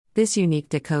This unique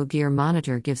Deco Gear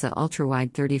monitor gives an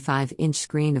ultra-wide 35-inch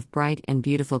screen of bright and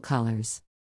beautiful colors.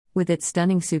 With its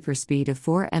stunning super speed of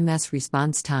 4 ms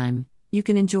response time, you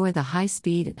can enjoy the high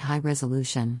speed and high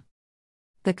resolution.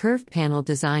 The curved panel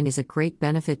design is a great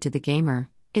benefit to the gamer.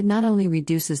 It not only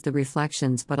reduces the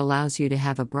reflections but allows you to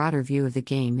have a broader view of the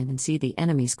game and see the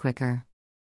enemies quicker.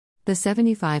 The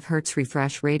 75 Hz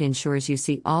refresh rate ensures you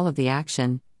see all of the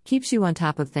action, keeps you on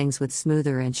top of things with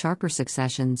smoother and sharper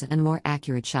successions and more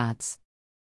accurate shots.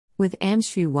 With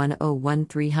AmsView 101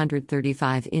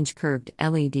 335-inch curved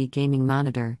LED gaming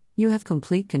monitor, you have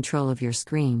complete control of your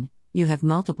screen. You have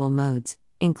multiple modes,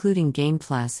 including Game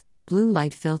Plus, Blue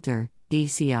Light Filter,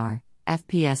 DCR,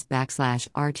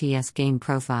 FPS/RTS game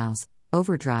profiles,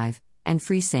 overdrive, and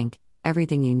FreeSync,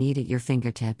 everything you need at your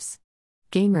fingertips.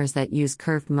 Gamers that use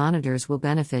curved monitors will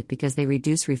benefit because they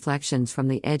reduce reflections from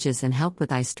the edges and help with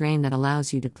eye strain that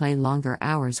allows you to play longer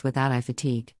hours without eye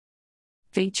fatigue.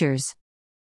 Features: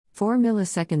 4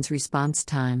 milliseconds response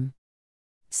time,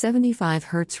 75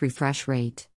 Hz refresh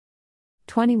rate,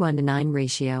 21:9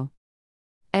 ratio,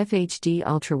 FHD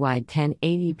ultra-wide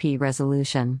 1080p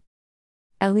resolution,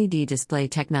 LED display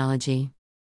technology.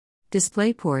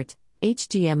 DisplayPort,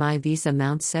 HDMI VESA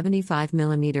mount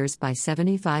 75mm by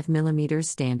 75mm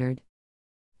standard.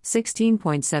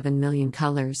 16.7 million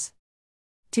colors.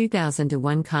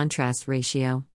 2000:1 contrast ratio.